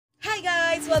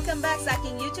Welcome back sa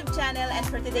aking YouTube channel, and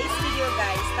for today's video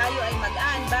guys, tayo ay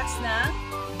mag-unbox ng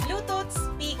Bluetooth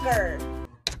speaker.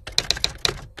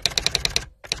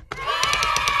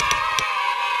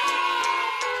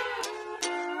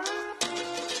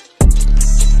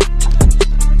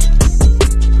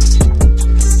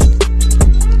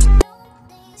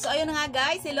 So ayun na nga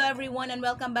guys, hello everyone and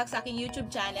welcome back sa aking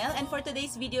YouTube channel, and for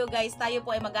today's video guys, tayo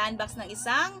po ay mag-unbox ng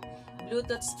isang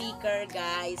Bluetooth speaker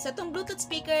guys. So itong Bluetooth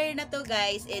speaker na to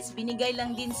guys is binigay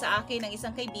lang din sa akin ng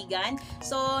isang kaibigan.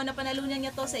 So napanalunan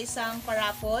niya to sa isang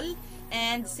paraffle,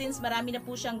 and since marami na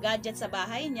po siyang gadget sa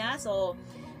bahay niya, so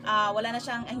wala na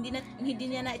siyang hindi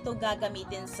niya na ito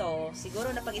gagamitin. So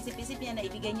siguro napag-isip-isip niya na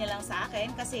ibigay niya lang sa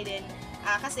akin kasi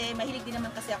mahilig din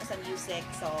naman kasi ako sa music.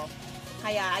 So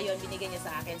kaya ayun, binigay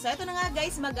niya sa akin. So ito na nga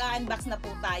guys, mag-unbox na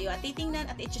po tayo at titingnan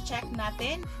at i-check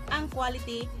natin ang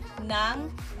quality ng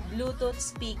Bluetooth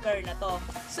speaker na to.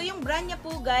 So yung brand niya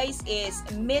po guys is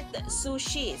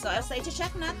Mitsushi. So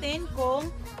i-check natin kung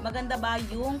maganda ba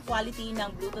yung quality ng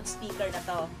Bluetooth speaker na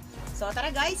to. So tara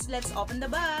guys, let's open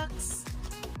the box.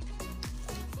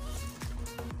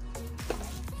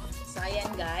 So ayan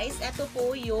guys, ito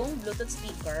po yung Bluetooth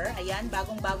speaker. Ayan,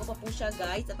 bagong-bago pa po siya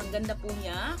guys at ang ganda po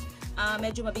niya.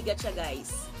 Medyo mabigat siya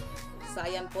guys. So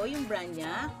ayan po yung brand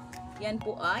niya. Yan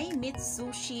po ay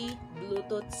Mitsushi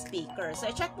Bluetooth speaker. So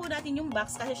i-check po natin yung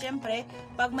box kasi syempre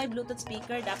pag may Bluetooth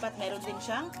speaker dapat meron din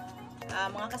siyang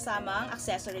mga kasamang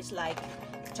accessories like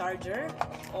charger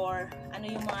or ano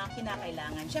yung mga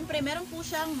kinakailangan. Syempre meron po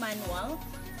siyang manual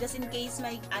just in case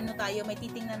may may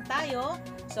titingnan tayo.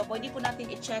 So pwede po natin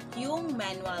i-check yung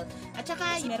manual. At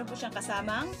saka meron po siyang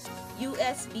kasamang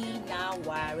USB na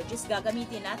wire which is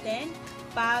gagamitin natin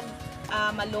pag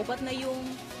malobat na yung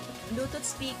Bluetooth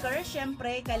speaker.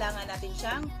 Syempre kailangan natin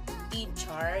siyang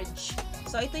i-charge.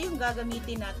 So ito yung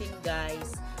gagamitin natin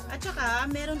guys. At saka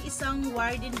meron isang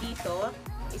wire din dito,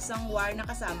 isang wire na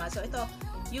kasama. So ito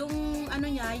yung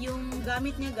yung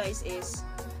gamit niya guys is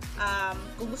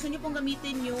kung gusto niyo pong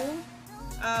gamitin yung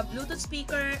Bluetooth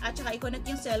speaker at saka i-connect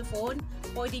yung cellphone,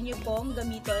 pwede niyo pong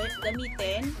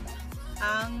gamitin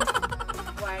ang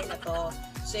wire na to.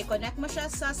 So i-connect mo siya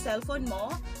sa cellphone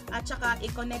mo at saka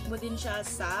i-connect mo din siya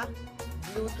sa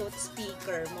Bluetooth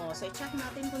speaker mo. So i-check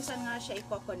natin kung saan nga siya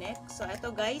i-connect. So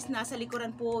ito guys, nasa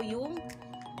likuran po yung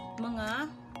mga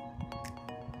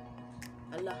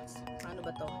paano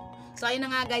ba to? So ayun na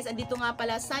nga guys, andito nga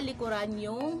pala sa likuran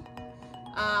yung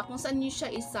kung saan nyo siya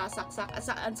isasaksak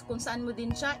at kung saan mo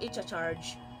din siya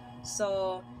i-charge.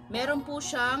 So meron po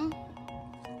siyang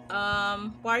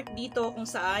part dito kung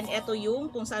saan ito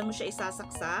yung kung saan mo siya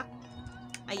isasaksak.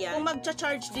 Ayan. Kung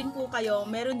magcha-charge din po kayo,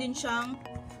 meron din siyang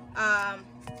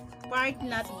part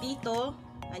na dito,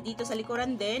 nandito sa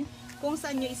likuran din, kung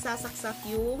saan nyo isasaksak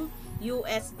yung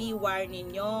USB wire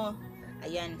ninyo.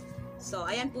 Ayan. So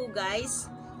ayan po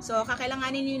guys. So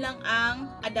kakailanganin niyo lang ang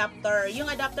adapter. Yung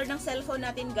adapter ng cellphone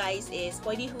natin guys is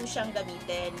pwede ho siyang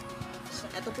gamitin. So,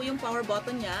 ito po yung power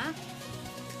button niya.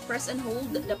 Press and hold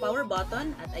the power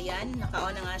button at ayan,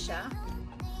 naka-on na nga siya.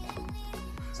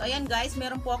 So ayan guys,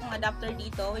 meron po akong adapter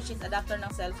dito which is adapter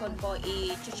ng cellphone ko.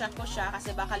 I-check ko siya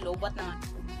kasi baka lowbat na nga.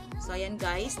 So ayan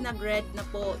guys, nag-red na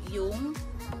po yung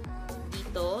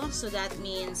dito. So that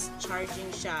means charging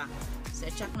siya. So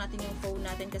check natin yung phone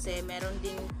natin kasi meron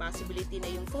ding possibility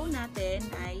na yung phone natin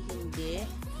ay hindi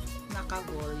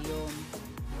naka-volume.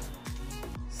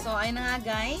 So ayun na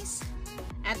nga guys.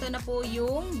 Ito na po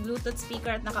yung Bluetooth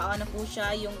speaker at naka-on na po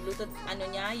siya. Yung Bluetooth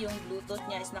yung Bluetooth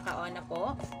niya is naka-on na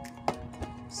po.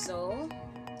 So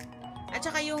at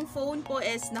saka yung phone po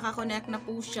is naka-connect na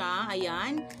po siya.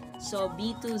 Ayan. So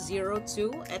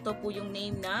B202. Ito po yung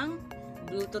name ng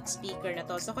Bluetooth speaker na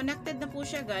to. So connected na po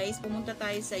siya guys. Pumunta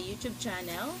tayo sa YouTube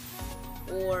channel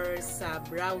or sa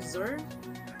browser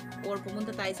or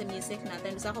pumunta tayo sa music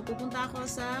natin. Basta pupunta ako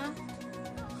sa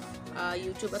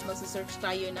YouTube at magsa-search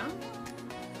tayo ng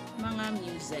mga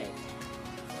music.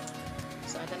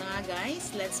 So ito na nga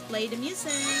guys, let's play the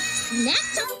music.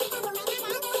 Next!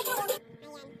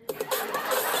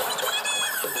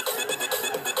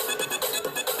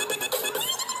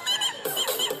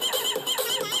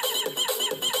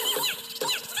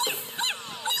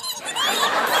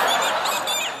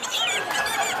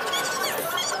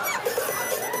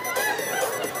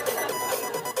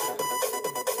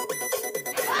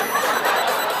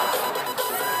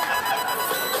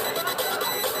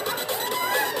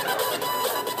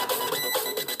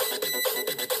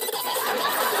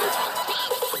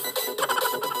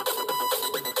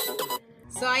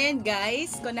 ayan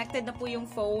guys, connected na po yung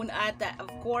phone at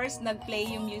of course, nag-play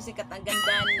yung music at ang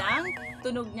ganda ng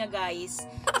tunog niya guys.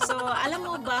 So, alam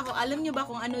niyo ba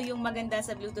kung ano yung maganda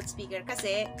sa Bluetooth speaker?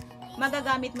 Kasi,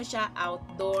 magagamit mo siya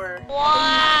outdoor. Wow!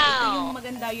 Ito yung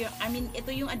maganda, ito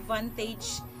yung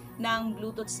advantage ng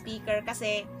Bluetooth speaker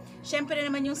kasi syempre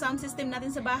naman yung sound system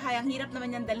natin sa bahay, ang hirap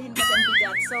naman yan dalhin kasi ang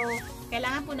bigat. So,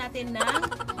 kailangan po natin ng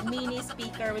mini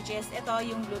speaker which is ito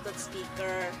yung Bluetooth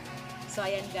speaker. So,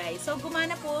 ayan guys. So,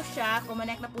 gumana po siya,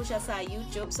 kumonect na po siya sa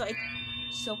YouTube.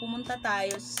 So pumunta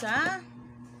tayo sa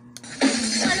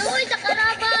Aluy sa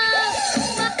karabaw!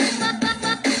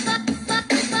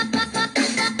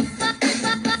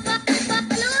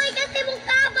 Aluy kasi mong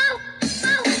kabaw!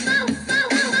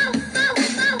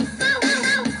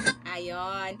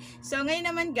 Ayun. So, ngayon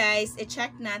naman guys,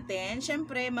 i-check natin.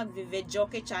 Siyempre,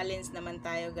 mag-videoke challenge naman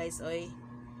tayo guys. Oy.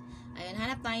 Ayun,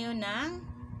 hanap tayo ng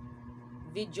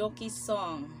videoke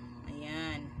song.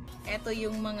 Ayan. Ito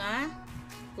yung mga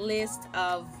list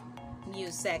of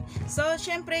music. So,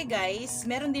 syempre guys,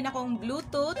 meron din akong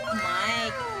Bluetooth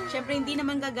mic. Syempre, hindi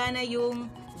naman gagana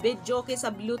yung videoke sa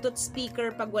Bluetooth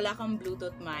speaker pag wala kang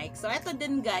Bluetooth mic. So, eto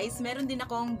din guys, meron din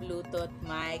akong Bluetooth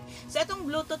mic. So, etong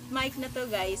Bluetooth mic na to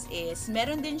guys is,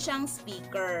 meron din siyang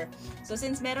speaker. So,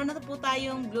 since meron na po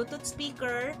tayong Bluetooth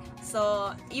speaker,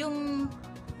 so,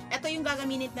 ito yung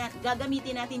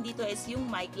gagamitin natin dito is yung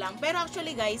mic lang. Pero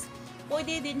actually guys,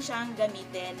 pwede din siyang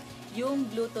gamitin yung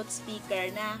Bluetooth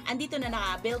speaker na andito na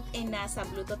naka-built-in na sa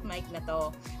Bluetooth mic na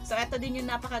to. So, ito din yung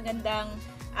napakagandang,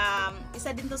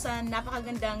 isa din to sa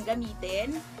napakagandang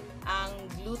gamitin, ang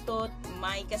Bluetooth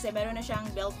mic kasi meron na siyang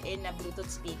built-in na Bluetooth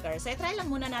speaker. So, try lang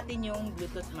muna natin yung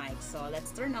Bluetooth mic. So,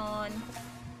 let's turn on.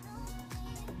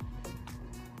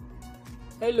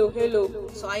 Hello.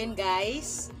 So, ayun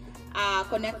guys.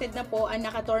 Connected na po,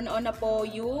 naka-turn on na po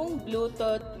yung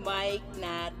Bluetooth mic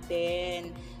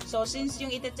natin. So, since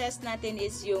yung iti-test natin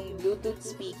is yung Bluetooth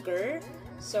speaker,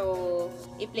 so,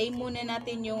 i-play muna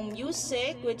natin yung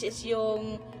music, which is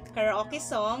yung karaoke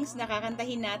songs na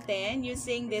kakantahin natin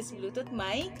using this Bluetooth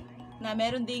mic na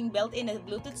meron ding built-in na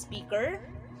Bluetooth speaker.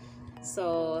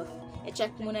 So,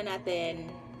 i-check muna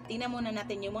natin. Tingnan muna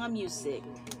natin yung mga music.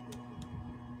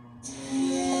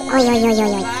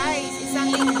 Guys,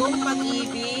 isang linggong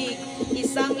pag-ibig.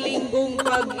 Isang linggong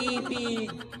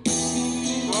pag-ibig.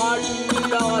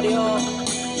 Hallelujah.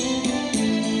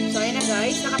 So, ayan na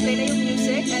guys. Naka-play na yung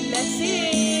music and let's sing.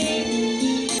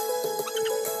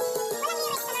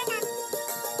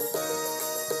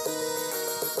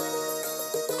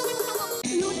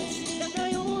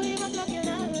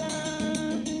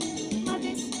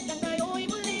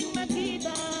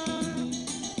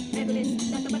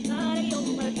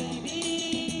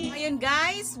 Ayun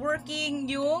guys, working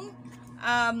yung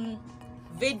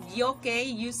videoke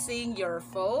using your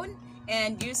phone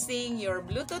and using your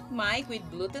Bluetooth mic with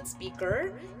Bluetooth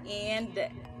speaker and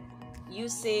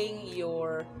using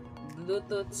your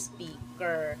Bluetooth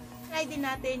speaker. Try din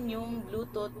natin yung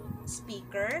Bluetooth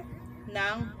speaker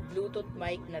ng Bluetooth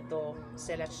mic na to.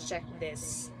 So let's check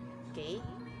this. Okay?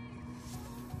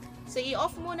 So,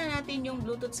 i-off muna natin yung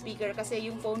Bluetooth speaker kasi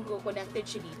yung phone ko connected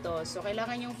siya dito. So,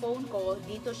 kailangan yung phone ko,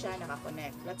 dito siya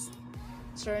nakakonect. Let's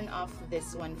turn off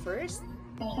this one first.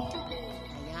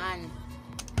 Ayan.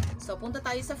 So, punta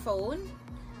tayo sa phone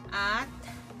at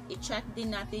i-check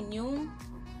din natin yung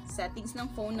settings ng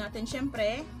phone natin.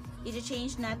 Siyempre,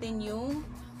 i-change natin yung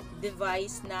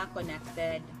device na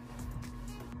connected.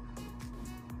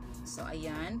 So,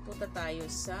 ayan. Punta tayo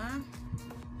sa...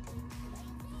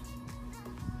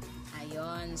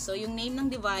 Ayun. So, yung name ng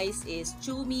device is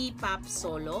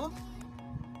Popsolo.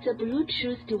 The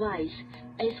Bluetooth device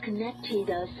is connected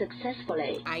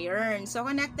successfully. Ayun. So,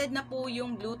 connected na po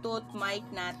yung Bluetooth mic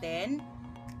natin.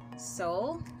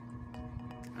 So,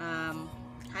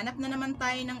 hanap na naman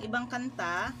tayo ng ibang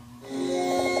kanta.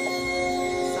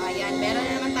 So, ayan. Meron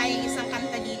na naman tayong isang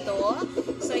kanta dito.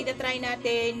 So, itatry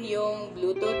natin yung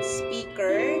Bluetooth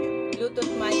speaker.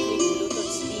 Bluetooth mic with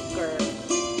Bluetooth speaker.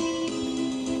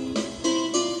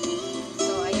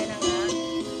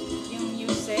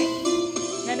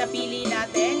 Napili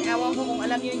natin. Ewan ko kung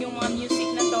alam yun yung mga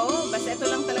music na to. Basta ito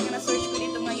lang talaga na-search ko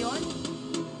dito ngayon.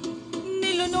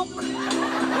 Nilunok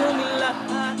yung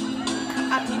lahat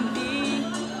at hindi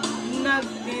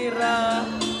nagtira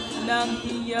ng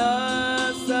iya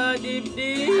sa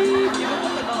dibdib. Di ba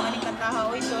kung tabaw ni kantaha?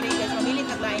 Oy, sorry guys. Mamilit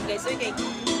naglain guys. Okay,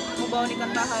 mubaw ni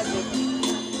kantaha.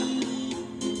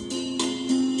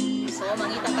 So,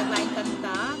 mangitang taglain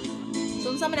kanta.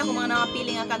 So, sa man ako mga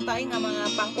nakapili nga kanta nga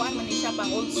mga pangkuan man siya,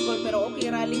 pang old school, pero okay,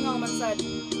 rally nga man sad.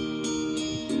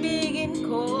 Bigin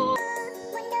ko.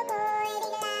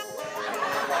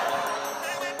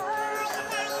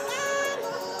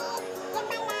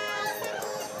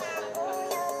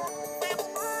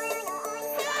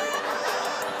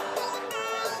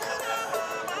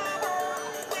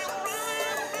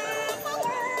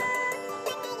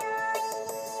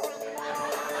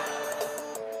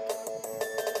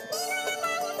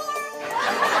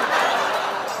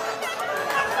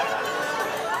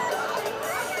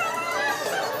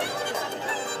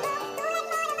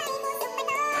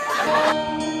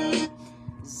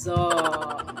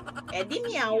 di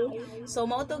meow. So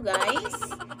mao to guys.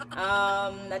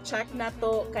 Na-check na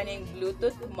to kaning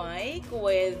Bluetooth mic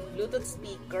with Bluetooth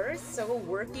speakers. So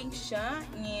working siya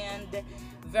and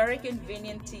very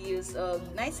convenient to use.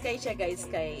 Nice kay siya guys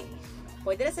kay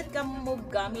pwede ra sad ka mo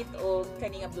gamit og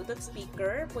kaning Bluetooth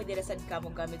speaker, pwede ra sad ka mo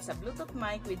gamit sa Bluetooth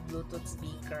mic with Bluetooth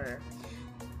speaker.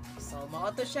 So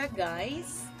mao to siya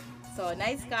guys. So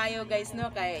nice kayo guys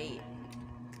no kay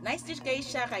nice dish kay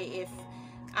siya kay if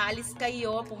aalis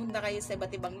kayo, pumunta kayo sa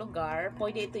iba't ibang lugar,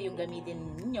 pwede ito yung gamitin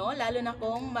niyo lalo na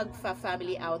kung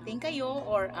magfa-family outing kayo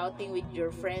or outing with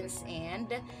your friends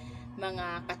and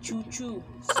mga kachuchu.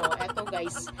 So, eto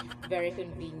guys, very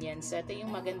convenient. So, ito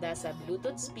yung maganda sa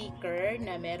Bluetooth speaker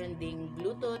na meron ding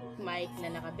Bluetooth mic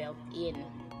na naka-built-in.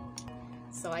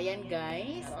 So, ayan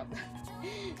guys.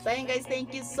 So, ayan guys,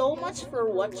 thank you so much for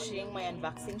watching my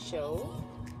unboxing show.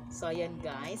 So, ayan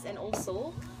guys. And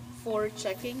also, for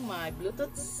checking my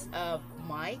Bluetooth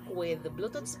mic with the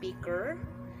Bluetooth speaker.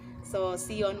 So,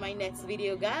 see you on my next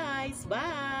video guys.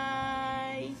 Bye!